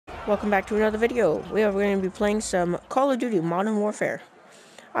Welcome back to another video. We are going to be playing some Call of Duty Modern Warfare.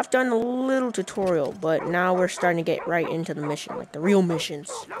 I've done a little tutorial, but now we're starting to get right into the mission, like the real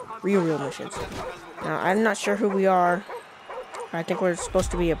missions. Real missions. Now, I'm not sure who we are. I think we're supposed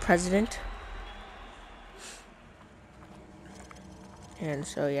to be a president. And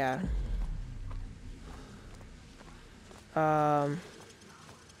so, yeah.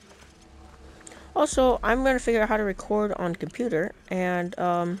 Also, I'm going to figure out how to record on computer, and,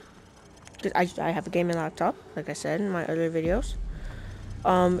 I have a gaming laptop, like I said in my other videos.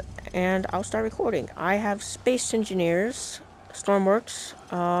 And I'll start recording. I have Space Engineers, Stormworks,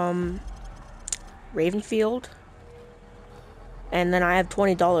 Ravenfield, and then I have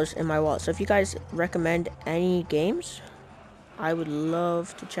 $20 in my wallet. So if you guys recommend any games, I would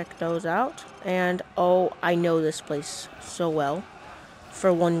love to check those out. And oh, I know this place so well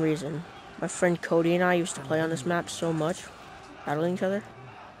for one reason. My friend Cody and I used to play on this map so much, battling each other.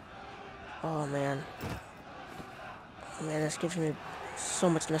 Oh man. Oh, man, this gives me so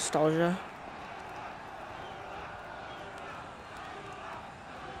much nostalgia.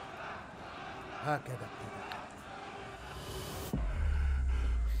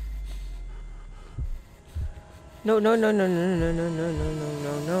 No.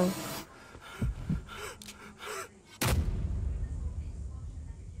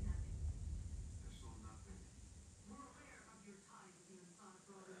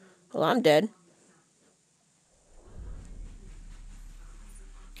 Well, I'm dead.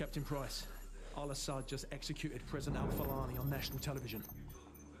 Captain Price, Al-Assad just executed President Al-Falani on national television.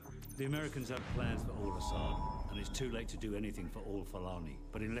 The Americans have plans for Al-Assad, and it's too late to do anything for Al-Falani.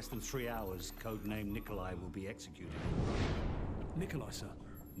 But in less than 3 hours, codename Nikolai will be executed. Nikolai, sir.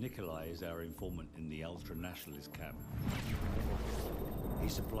 Nikolai is our informant in the ultra-nationalist camp. He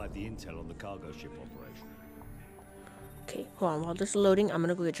supplied the intel on the cargo ship operation. Okay, hold on. While this is loading, I'm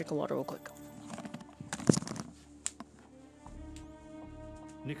gonna go get a drink of water real quick.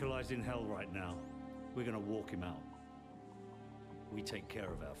 Nikolai's in hell right now. We're gonna walk him out. We take care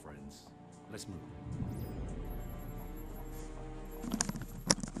of our friends. Let's move.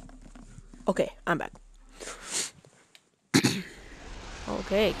 Okay, I'm back.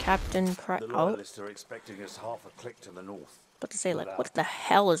 Okay, Captain Price. The Oh, loyalists are expecting us half a click to the north. about to say, like, what the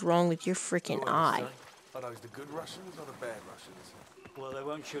hell is wrong with your freaking eye? Are those the good Russians or the bad Russians? Well, they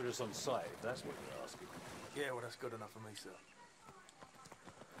won't shoot us on sight, if that's what you're asking. Yeah, well, that's good enough for me, sir.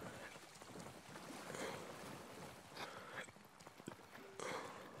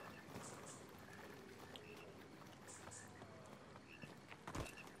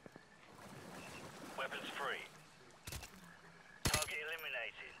 Weapons free. Target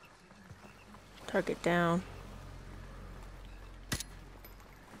eliminated. Target down.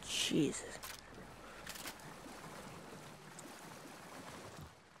 Jesus.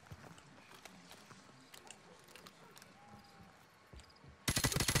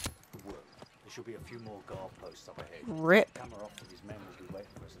 Good work. There should be a few more guard posts up ahead. Rip. Kamarov and his men will be waiting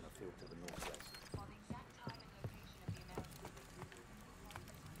for us in a field to the northwest.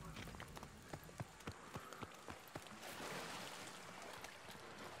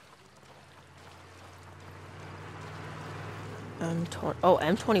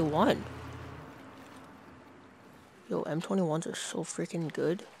 M21. Yo, M21s are so freaking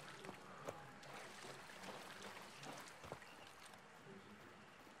good.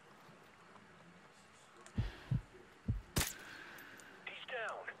 He's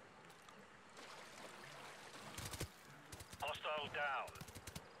down. Hostile down.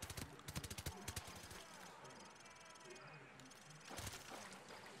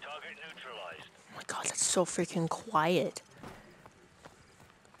 Target neutralized. Oh my god, that's so freaking quiet.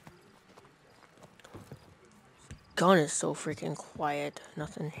 Gun is so freaking quiet.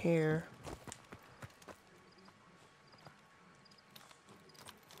 Nothing here.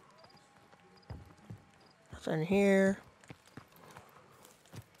 Nothing here.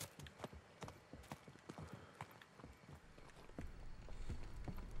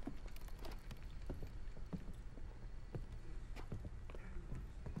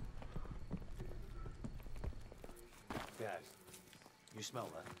 Guys, you smell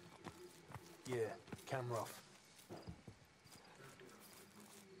that? Yeah, camera off.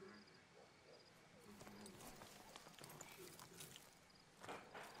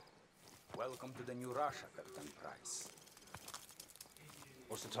 Welcome to the new Russia, Captain Price.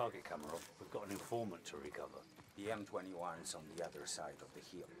 What's the target, Kamarov? We've got an informant to recover. The M21's on the other side of the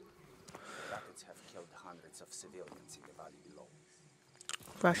hill. The rockets have killed hundreds of civilians in the valley below.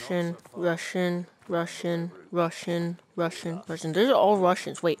 Russian. These are all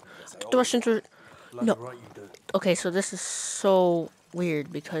Russians. Wait, I thought the Russians were... No. Right, you do. Okay, so this is so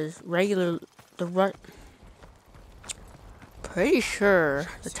weird because pretty sure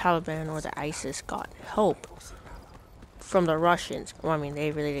the Taliban or the ISIS got help from the Russians. Well, I mean,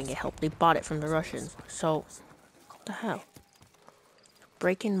 they really didn't get help. They bought it from the Russians. So, what the hell?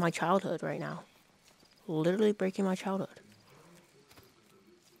 Breaking my childhood right now. Literally breaking my childhood.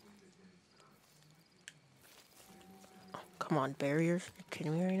 Oh, come on, barriers? Are you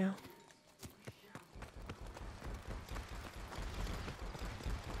kidding me right now?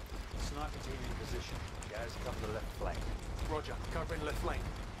 Sniper team in position. Guys, cover the left flank. Roger, covering left flank.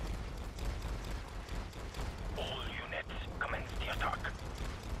 All units, commence the attack.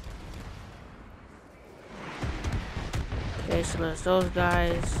 Okay, so there's those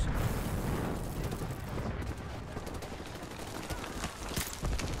guys.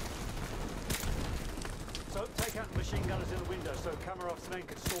 So, take out the machine gunners in the window so Kamarov's men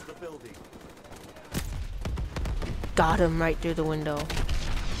can storm the building. Got him right through the window.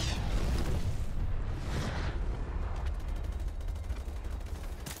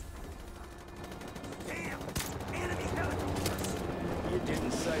 You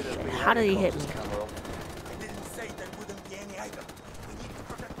didn't say there'd be How did he hit me? Kamarov. I didn't say there wouldn't be any either. We need to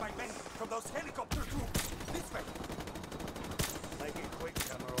protect my men from those helicopter troops. This way. Make it quick,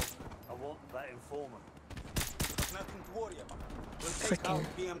 Kamarov. I want that informant. Nothing to worry about. We'll take out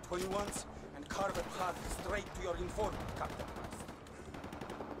Frickin'. BM-21s and carve a path straight to your informant, Captain Price.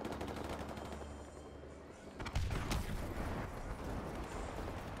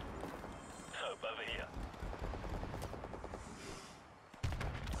 Soap, over here.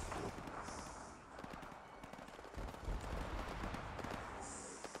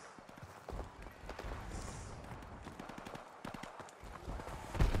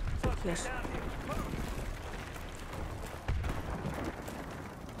 Yes.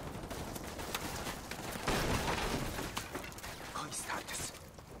 Какой статус?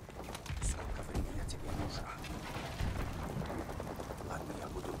 Сколько времени тебе нужно? Ладно, я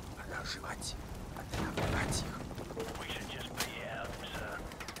буду разжевать, а ты набирать их. We should just be out, sir.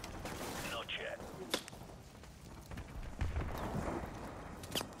 Not yet.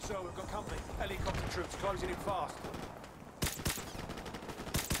 So, we've got company. Helicopter troops closing in fast.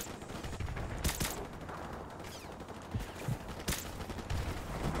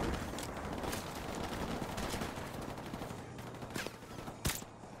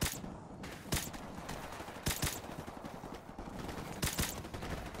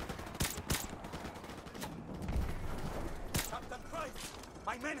 Captain Price,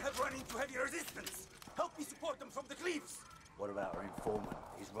 my men have run into heavy resistance. Help me support them from the cliffs. What about our informant?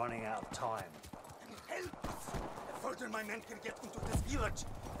 He's running out of time. Help us. The further my men can get into this village,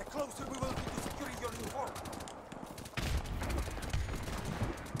 the closer we will be to securing your informant.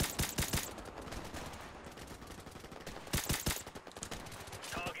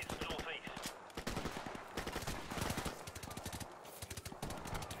 Target's northeast.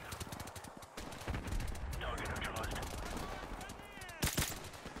 Target neutralized.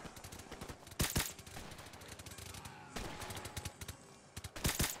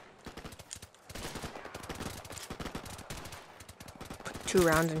 Put 2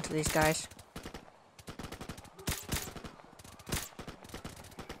 rounds into these guys.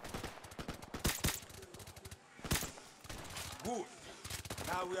 Good.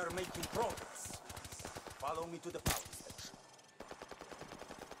 Now we are making progress. Follow me to the power station.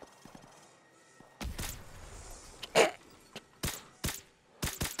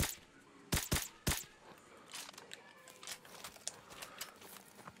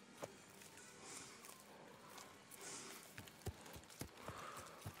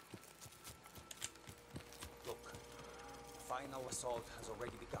 Look, final assault has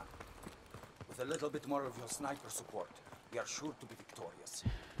already begun. With a little bit more of your sniper support, we are sure to be victorious.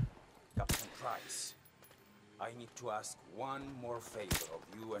 Captain Price, I need to ask one more favor of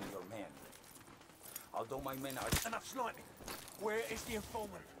you and your men. Although my men are... Enough sniping. Where is the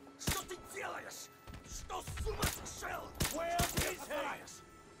informant? Что ты делаешь? Что, с ума сошел? Where is he?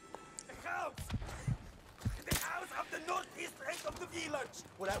 The house! The house of the northeast end of the village!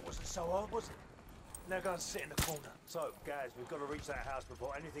 Well, that wasn't so hard, was it? Now go and sit in the corner. So, guys, we've got to reach that house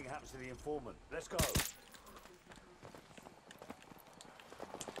before anything happens to the informant. Let's go.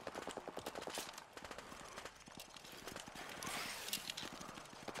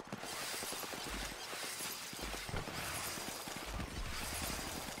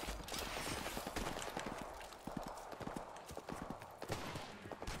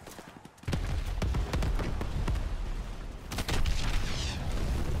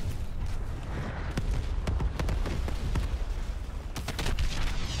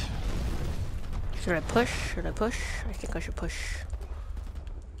 Should I push? Should I push? I think I should push.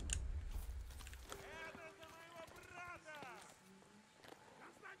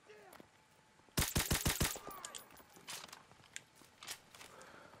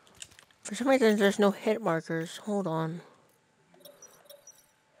 For some reason, there's no hit markers. Hold on.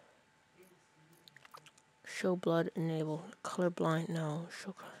 Show blood enable. Colorblind, no.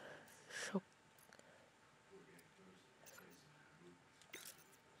 Show.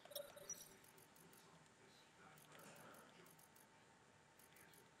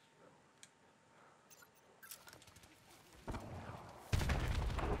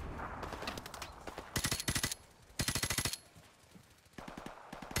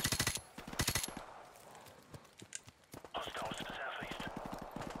 Hostiles to the southeast.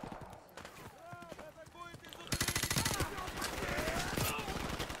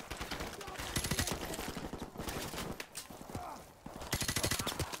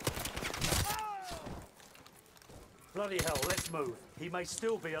 Bloody hell, let's move. He may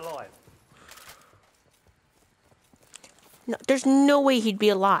still be alive. No, there's no way he'd be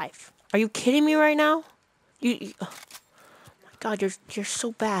alive. Are you kidding me right now? You oh my God, you're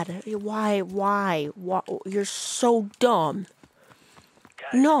so bad. Why? You're so dumb.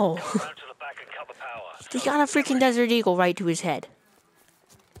 Guys, No. go around to the back and cut the power. He got a freaking Desert Eagle right to his head.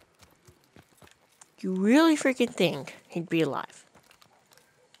 You really freaking think he'd be alive?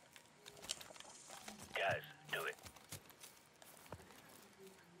 Guys, do it.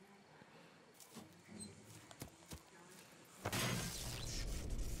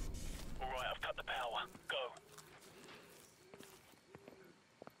 All right, I've cut the power. Go.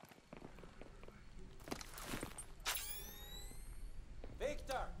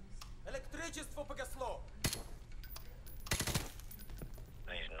 Victor! Электричество погасло!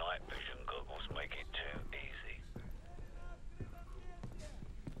 These night vision goggles make it too easy.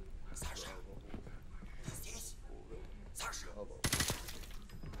 Саша! Ты здесь? Саша!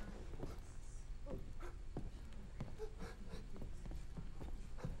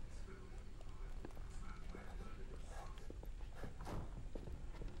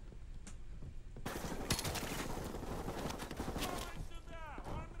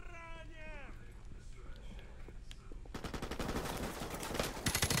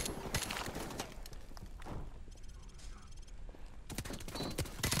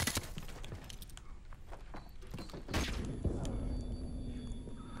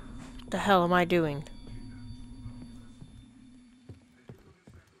 The hell am I doing?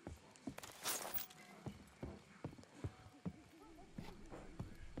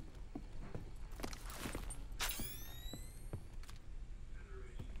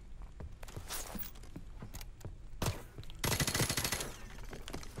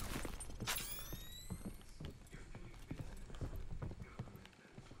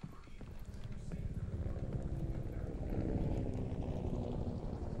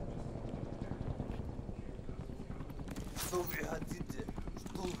 Что вы хотите?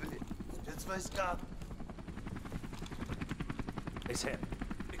 Что вы? Спецвойска? It's him.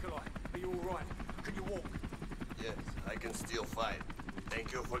 Nikolai, are you all right? Can you walk? Yes, I can still fight.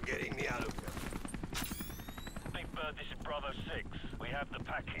 Thank you for getting me out of here. Big Bird, this is Bravo 6. We have the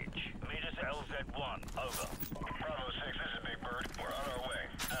package. Meet us at LZ1. Over. Bravo 6, this is Big Bird. We're on our way.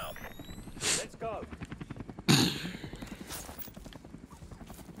 Out. Let's go.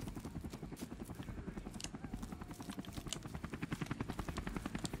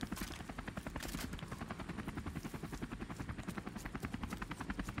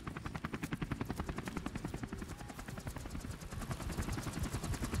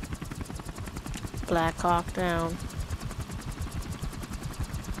 Black Hawk down.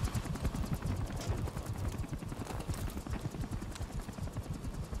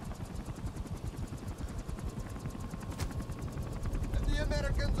 The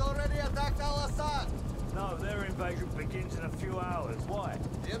Americans already attacked Al-Assad. No, their invasion begins in a few hours. Why?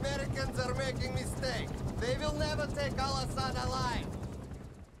 The Americans are making mistake. They will never take Al-Assad alive.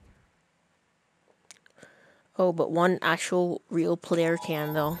 Oh, but one actual real player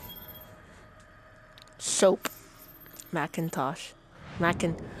can though. Soap. Macintosh.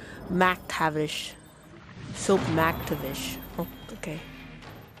 Mactavish. Soap Mactavish. Oh, okay.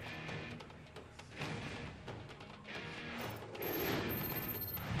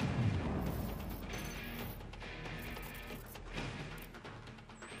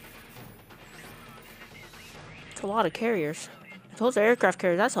 It's a lot of carriers. If those are aircraft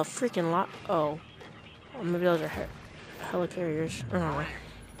carriers, that's a freaking lot. Oh. Or maybe those are helicarriers. I don't know.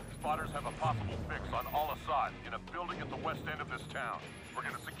 Spotters have a possible fix on Al-Assad in a building at the west end of this town. We're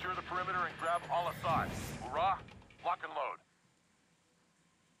gonna secure the perimeter and grab Al-Assad. Hoorah! Lock and load.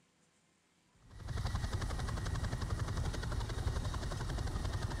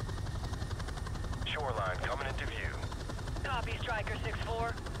 Shoreline coming into view. Copy, Striker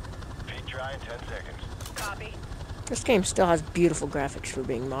 6-4. Feet dry in 10 seconds. Copy. This game still has beautiful graphics for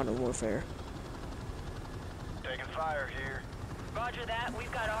being Modern Warfare. Taking fire here. Roger that.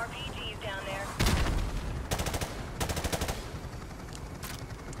 We've got RPGs down there.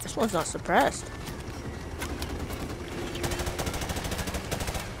 This one's not suppressed.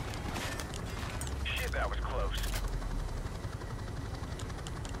 Shit, that was close.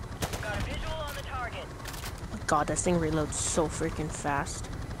 Got a visual on the target. God, this thing reloads so freaking fast.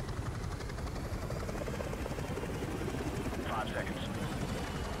 5 seconds.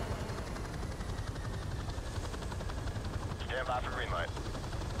 Stand by for green light.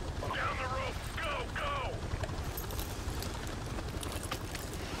 Down the rope. Go, go!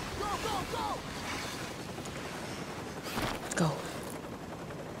 Go.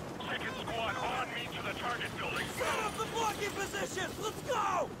 Second squad on me to the target building. Set up the blocking positions! Let's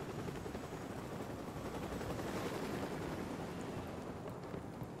go!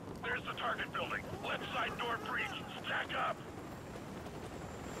 There's the target building. Left side door breach. Stack up.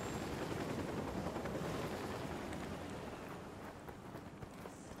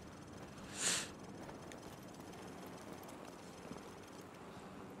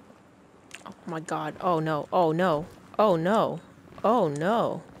 Oh my God. Oh no. Oh no. Oh no. Oh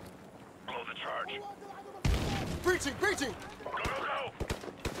no. Blow the charge. Breaching! Breaching! Go, go, go!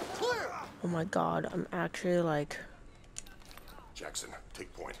 Clear! Oh my God. I'm actually like... Jackson,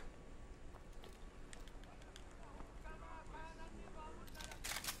 take point.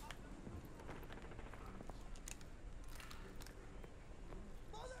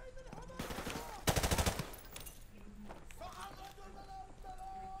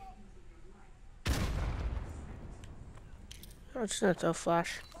 I'm just gonna throw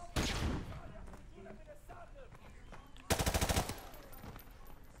flash.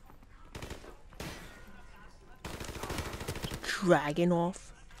 Dragon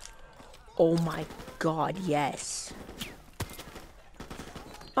off. Oh my God, yes.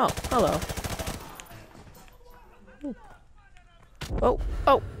 Oh, hello. Ooh. Oh,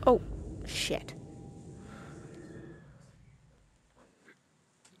 oh, oh, shit.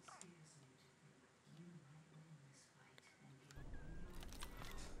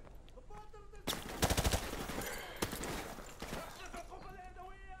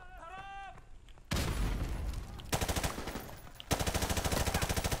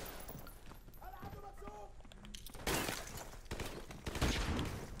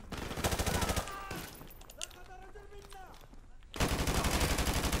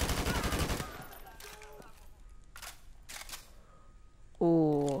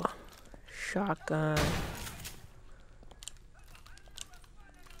 Ooh, shotgun.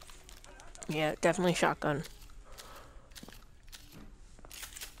 Yeah, definitely shotgun.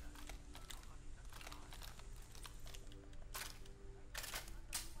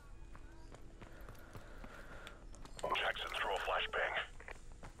 Jackson, throw a flashbang.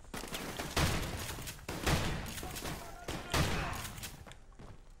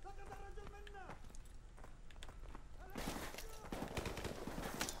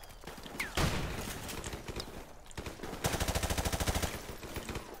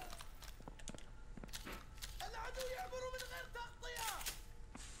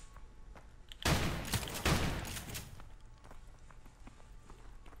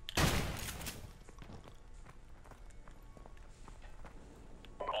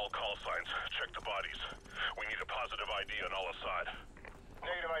 All call signs. Check the bodies. We need a positive ID on Al-Assad.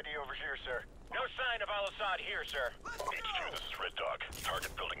 Negative ID over here, sir. No sign of Al-Assad here, sir. HQ, this is Red Dog.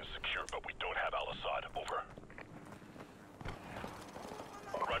 Target building is secure, but we don't have Al-Assad. Over.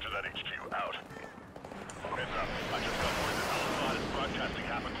 Roger that, HQ. Out. Heads up. I just got word that Al-Assad is broadcasting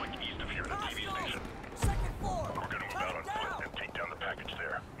half a click east of here at a TV station. Second floor! We're gonna move out on foot and take down the package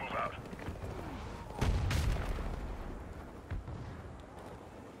there. Move out.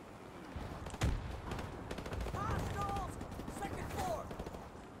 Hostiles! Second floor!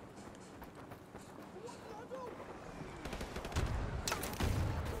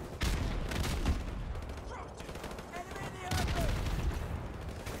 Enemy in the open!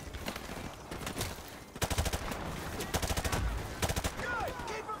 Good!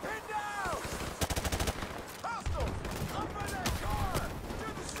 Keep him pinned down! Hostiles! Up in that car! To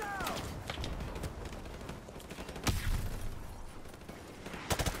the south!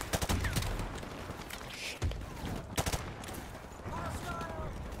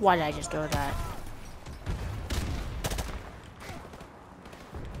 Why did I just go with that?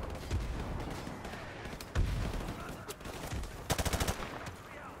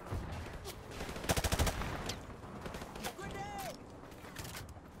 Grenade!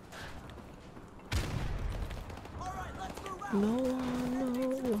 All right, let's move out. No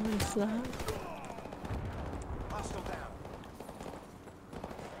one fly. Hostile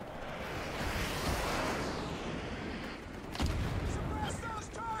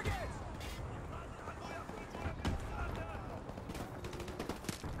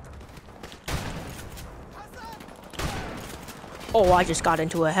Oh, I just got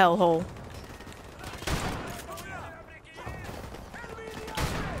into a hellhole.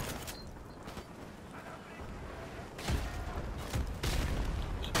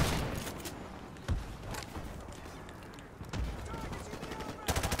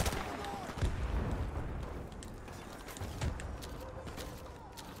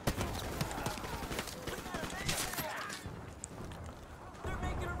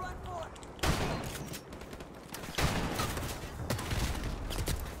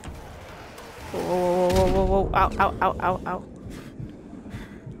 Whoa, ow, ow, ow, ow, ow.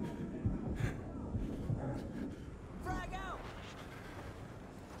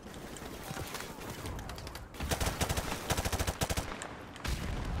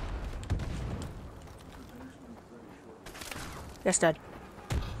 That's dead.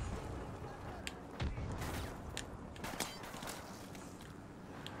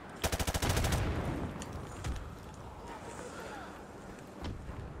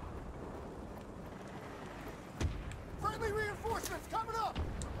 Friendly reinforcements coming up!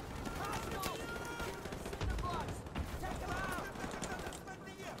 Hostiles! Cinder blocks! Take them out!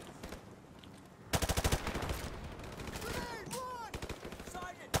 Grenade, run!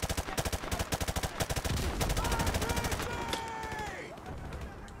 Sergeant!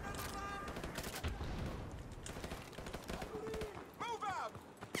 Move out!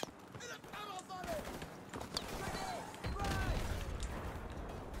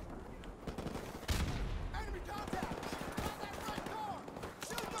 Enemy contact! On that right car!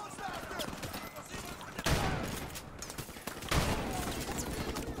 Shoot those bastards!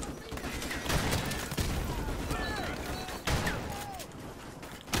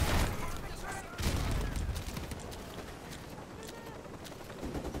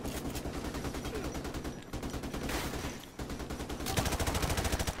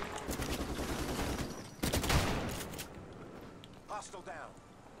 Hostile down!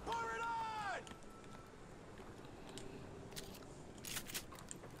 Fire it on!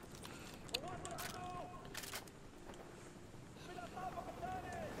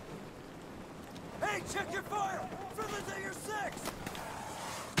 Hey, check your fire! Friendly's at your 6!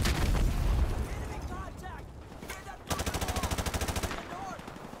 Enemy contact! Near that broken wall! To the north!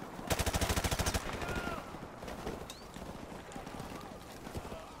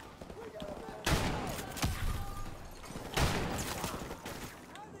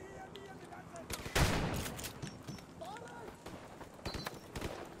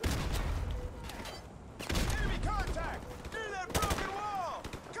 Enemy contact! Near that broken wall!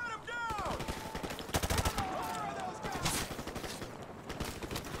 Cut him down! Fire those guys!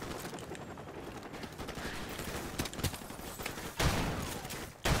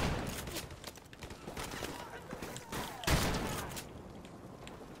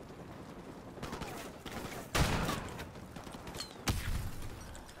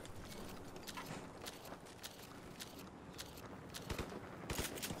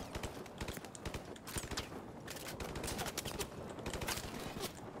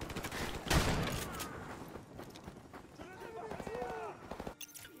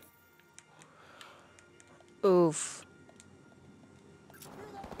 Oof.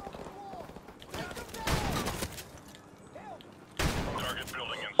 Target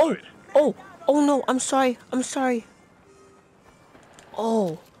building in Oh, sight. oh no, I'm sorry. I'm sorry.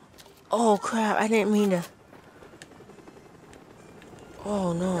 Oh crap, I didn't mean to.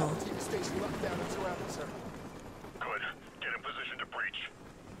 Oh no. Team station locked down and surrounded, sir. Good. Get in position to breach.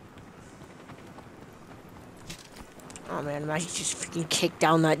 Oh man, imagine just freaking kick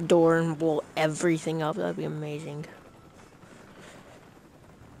down that door and blow everything up. That'd be amazing.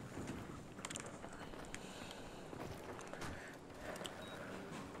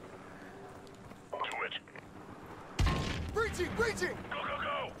 Do it. Breaching! Breaching! Go, go,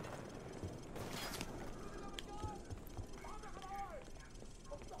 go!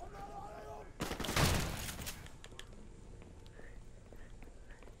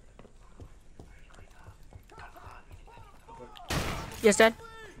 Yes, Dad?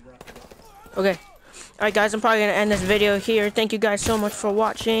 Okay. Alright guys, I'm probably going to end this video here. Thank you guys so much for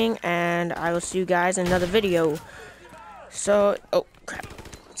watching, and I will see you guys in another video. So, oh, crap.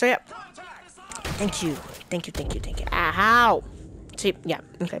 So, yeah. Thank you. Thank you. Ow! See, yeah.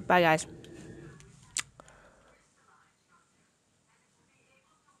 Okay, bye guys.